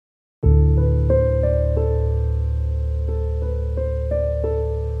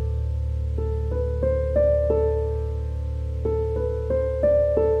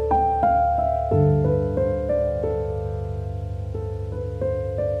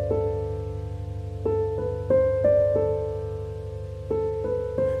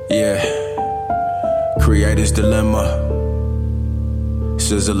Yeah, creator's dilemma,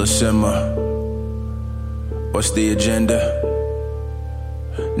 sizzle or simmer. What's the agenda?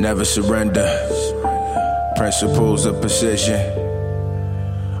 Never surrender. Principles of precision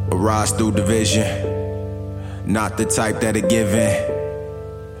arise through division. Not the type that are given.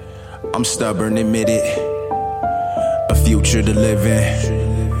 I'm stubborn, admit it. A future to live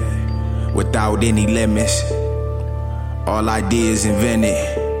in without any limits. All ideas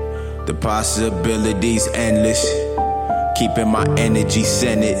invented. The possibilities endless. Keeping my energy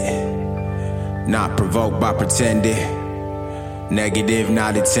centered. Not provoked by pretending. Negative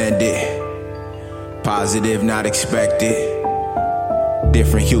not intended. Positive not expected.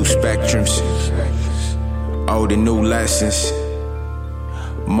 Different hue spectrums. Old and new lessons.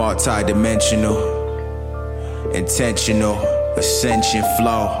 Multi-dimensional. Intentional. Ascension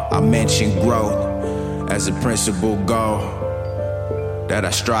flow. I mention growth as a principal goal that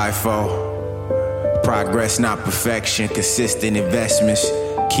I strive for. Progress not perfection. Consistent investments.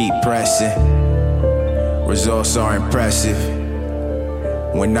 Keep pressing. Results are impressive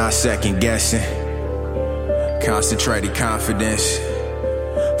when not second guessing. Concentrated confidence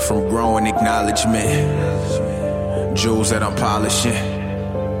from growing acknowledgement. Jewels that I'm polishing.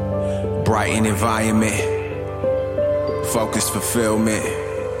 Brighten environment. Focused fulfillment.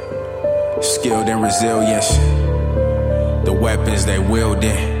 Skilled in resilience. The weapons they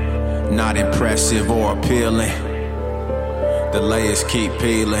wielding, not impressive or appealing. The layers keep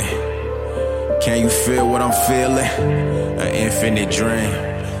peeling. Can you feel what I'm feeling? An infinite dream,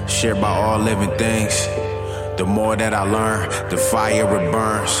 shared by all living things. The more that I learn, the fire it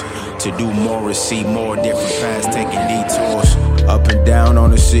burns. To do more and see more, different paths taking detours. Up and down on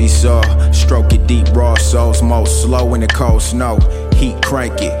the seesaw, stroke it deep, raw souls most slow in the cold snow. Heat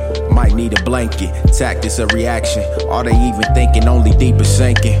crank it, might need a blanket. Tactics of reaction, are they even thinking? Only deeper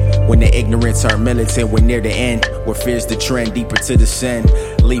sinking. When the ignorance are militant, we're near the end. Where fear's the trend, deeper to the sin.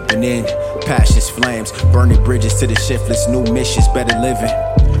 Leaping in, passion's flames. Burning bridges to the shiftless, new missions, better living.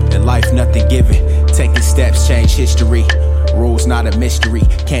 In life nothing given, taking steps change history. Rules not a mystery,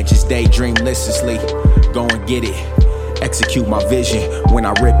 can't just daydream listlessly. Go and get it, execute my vision when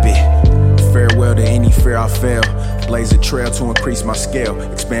I rip it. Farewell to any fear I fail. Blaze a trail to increase my scale.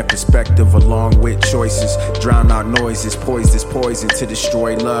 Expand perspective along with choices. Drown out noises, poise this poison to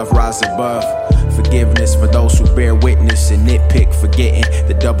destroy love. Rise above. Forgiveness for those who bear witness and nitpick, forgetting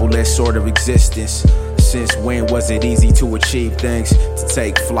the double-edged sword of existence. Since when was it easy to achieve things? To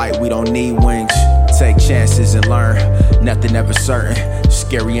take flight, we don't need wings. Take chances and learn. Nothing ever certain.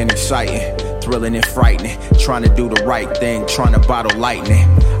 Scary and exciting. Thrilling and frightening. Trying to do the right thing. Trying to bottle lightning.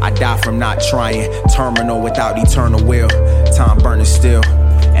 I die from not trying. Terminal without eternal will. Time burning still.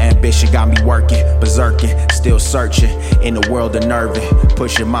 Ambition got me working, berserking, still searching. In the world unnerving,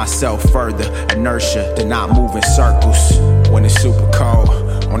 pushing myself further. Inertia to not move in circles. When it's super cold,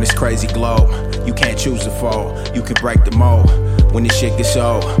 on this crazy globe, you can't choose to fold, you can break the mold. When this shit gets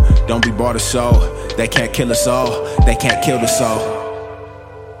old, don't be bought or sold. They can't kill us all, they can't kill the soul.